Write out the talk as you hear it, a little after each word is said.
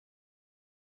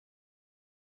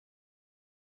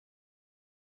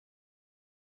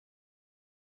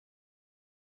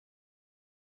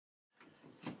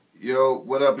Yo,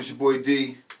 what up? It's your boy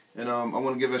D, and I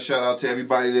want to give a shout out to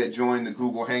everybody that joined the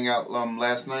Google Hangout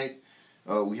last night.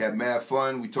 We had mad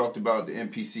fun. We talked about the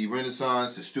MPC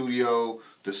Renaissance, the studio,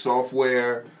 the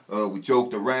software. We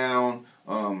joked around.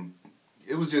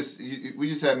 It was we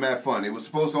just had mad fun. It was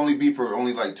supposed to only be for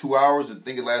like 2 hours. I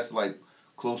think it lasted like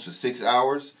close to 6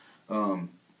 hours. It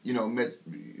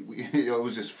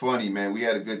was just funny, man. We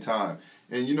had a good time,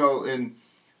 and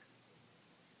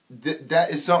that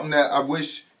is something that I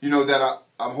wish, that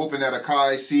I'm hoping that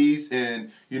Akai sees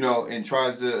and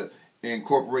tries to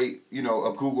incorporate,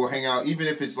 a Google Hangout, even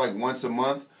if it's like once a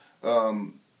month,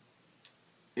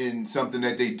 in something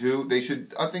that they do.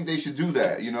 I think they should do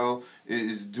that,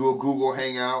 is do a Google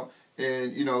Hangout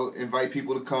and, invite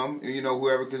people to come,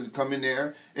 whoever can come in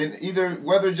there, and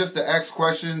whether just to ask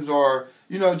questions or,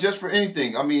 just for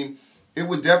anything. I mean, it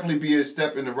would definitely be a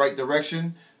step in the right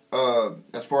direction,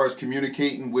 as far as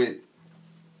communicating with,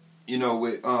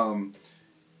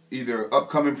 either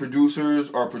upcoming producers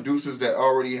or producers that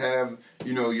already have,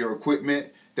 your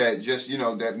equipment that just,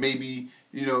 that maybe,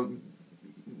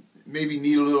 maybe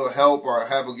need a little help or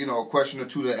have a question or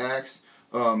two to ask.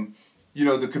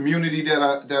 The community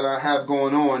that I have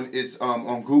going on, it's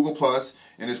on Google Plus,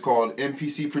 and it's called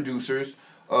MPC Producers.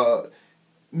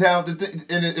 Now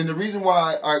the reason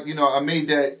why I made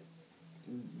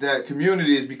that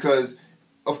community is because,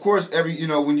 of course,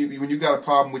 when you got a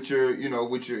problem with your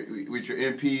with your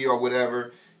MP or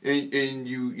whatever, and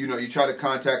you try to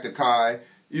contact Akai,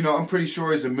 I'm pretty sure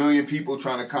there's a million people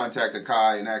trying to contact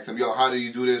Akai and ask them, yo, how do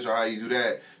you do this or how do you do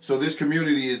that? So this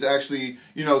community is actually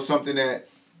something that,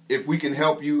 if we can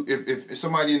help you, if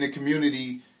somebody in the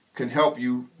community can help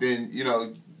you, then you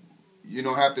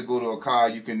don't have to go to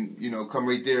Akai. You can come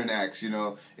right there and ask,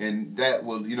 and that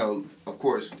will of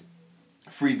course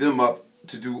free them up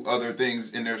to do other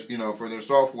things in their for their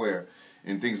software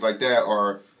and things like that,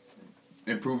 or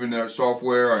improving their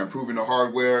software or improving the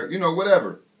hardware,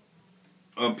 whatever.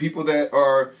 People that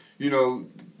are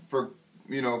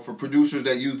for producers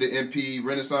that use the MP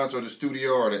Renaissance or the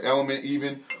Studio or the Element,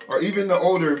 or even the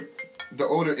older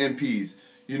MPs,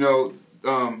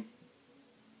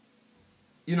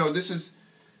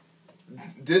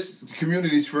 this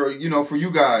community is for for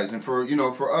you guys and for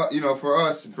for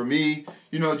us and for me,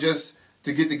 just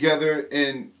to get together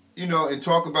and and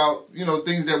talk about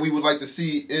things that we would like to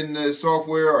see in the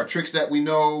software, or tricks that we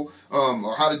know,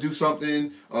 or how to do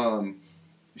something,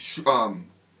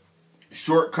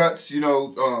 shortcuts.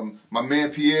 My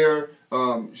man Pierre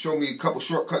showed me a couple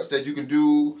shortcuts that you can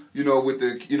do with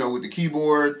the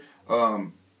keyboard.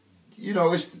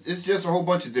 It's just a whole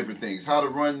bunch of different things. How to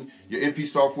run your MP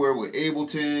software with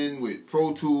Ableton, with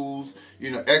Pro Tools,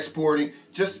 exporting,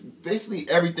 just basically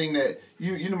everything that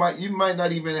you might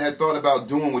not even have thought about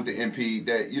doing with the MP,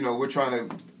 that we're trying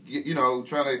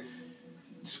to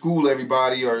school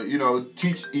everybody, or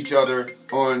teach each other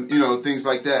on things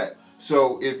like that.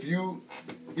 So if you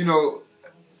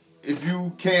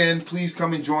can, please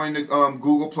come and join the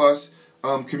Google Plus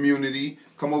community.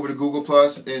 Come over to Google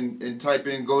Plus and type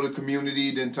in, go to community,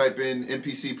 then type in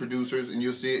MPC Producers, and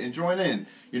you'll see it, and join in.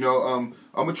 We're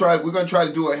gonna try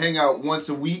to do a hangout once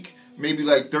a week, maybe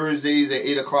like Thursdays at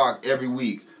 8 o'clock every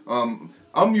week. I'm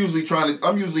usually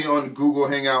on Google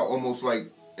Hangout almost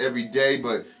like every day,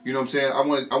 but what I'm saying, I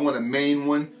want a main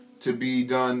one to be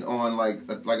done on like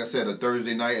I said, a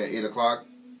Thursday night at 8 o'clock.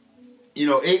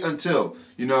 8 until,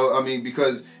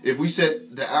 because if we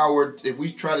set the hour, if we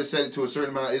try to set it to a certain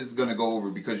amount, it's going to go over,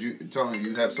 because I'm telling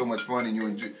you have so much fun, and you're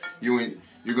going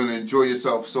to enjoy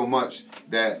yourself so much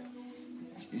that,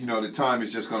 the time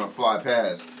is just going to fly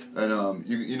past, and,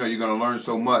 you're going to learn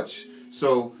so much.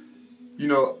 So,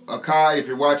 Akai, if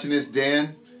you're watching this,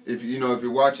 Dan, if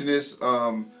you're watching this,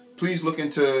 please look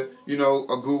into,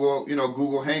 a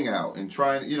Google Hangout, and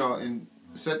try and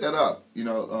set that up,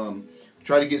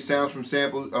 Try to get sounds from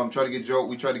samples. Try to get Joe.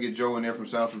 We tried to get Joe in there from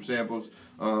Sounds from Samples.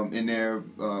 In there,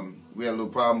 we had a little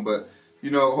problem, but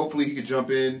hopefully he could jump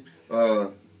in.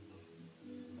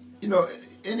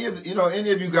 Any of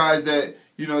you guys that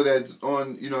that's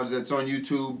on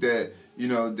YouTube, that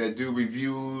that do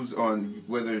reviews on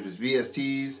whether it's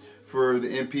VSTs for the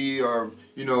MP, or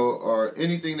or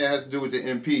anything that has to do with the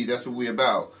MP. That's what we're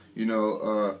about.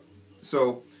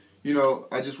 So.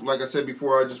 Like I said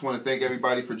before, I just want to thank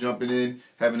everybody for jumping in,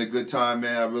 having a good time,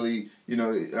 man. I really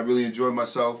enjoyed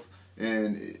myself,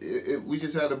 and we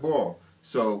just had a ball.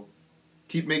 So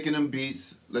keep making them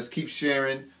beats. Let's keep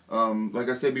sharing. Like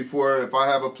I said before, if I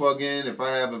have a plug-in, if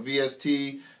I have a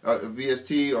VST,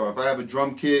 or if I have a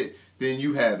drum kit, then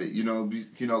you have it. I'm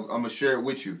gonna share it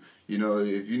with you.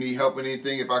 If you need help in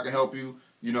anything, if I can help you,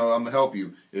 you know, I'm gonna help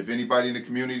you. If anybody in the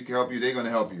community can help you, they're gonna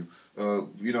help you.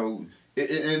 You know,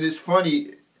 and it's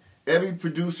funny. Every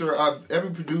producer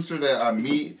that I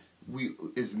meet,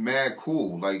 is mad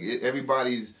cool. Like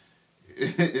everybody's.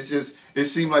 It's just, it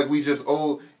seemed like we just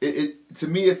old. To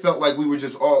me, it felt like we were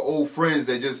just all old friends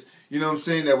that just, you know what I'm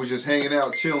saying, that was just hanging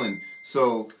out, chilling.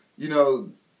 So, you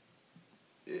know,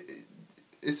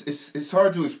 it's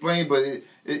hard to explain, but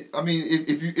I mean,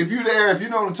 if you're there, if you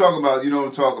know what I'm talking about, you know what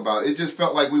I'm talking about. It just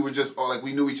felt like we were just all, like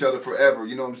we knew each other forever.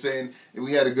 You know what I'm saying? And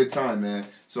we had a good time, man.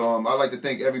 So I'd like to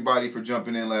thank everybody for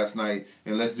jumping in last night,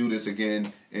 and let's do this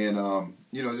again. And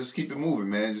you know, just keep it moving,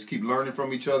 man. Just keep learning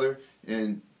from each other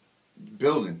and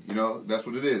building. You know, that's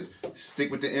what it is.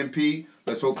 Stick with the MP.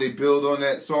 Let's hope they build on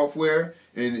that software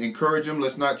and encourage them.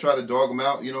 Let's not try to dog them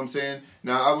out. You know what I'm saying?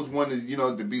 Now, I was one to, you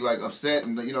know, to be like upset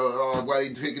and, you know, oh, why are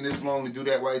they taking this long to do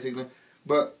that? Why are they taking?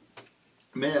 But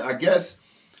man, I guess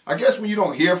when you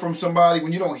don't hear from somebody,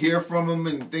 when you don't hear from them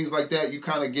and things like that, you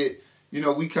kind of get, you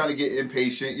know, we kind of get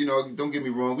impatient. You know, don't get me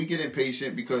wrong, we get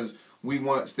impatient because we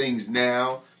want things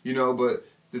now. You know, but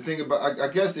the thing about, I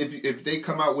guess if they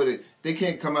come out with it, they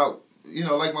can't come out. You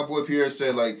know, like my boy Pierre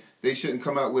said, like they shouldn't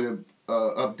come out with a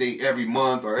update every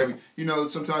month or every. You know,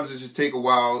 sometimes it just take a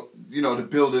while. You know, to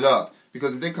build it up.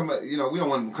 Because if they come out, you know, we don't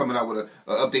want them coming out with an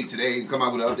update today, come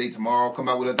out with an update tomorrow, come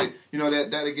out with an update. You know,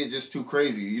 that'll get just too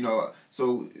crazy. You know,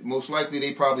 so most likely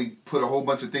they probably put a whole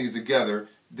bunch of things together.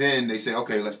 Then they say,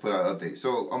 okay, let's put out an update.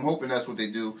 So I'm hoping that's what they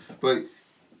do. But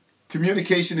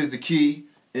communication is the key,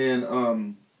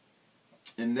 and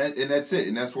that's it.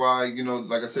 And that's why, you know,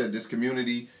 like I said, this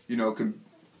community, you know, can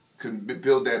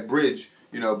build that bridge,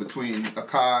 you know, between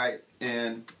Akai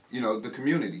and, you know, the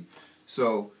community.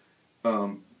 So,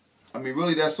 I mean,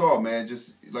 really, that's all, man.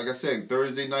 Just like I said,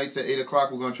 Thursday nights at 8 o'clock,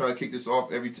 we're gonna try to kick this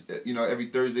off every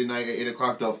Thursday night at 8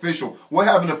 o'clock. The official. We'll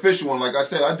have an official one. Like I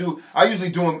said, I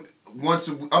usually do them once.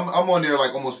 I'm on there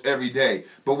like almost every day.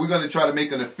 But we're gonna try to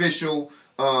make an official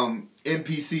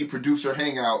NPC producer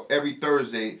hangout every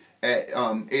Thursday at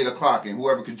 8 o'clock, and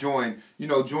whoever could join, you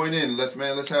know, join in. Let's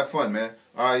have fun, man.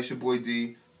 All right, it's your boy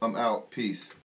D. I'm out. Peace.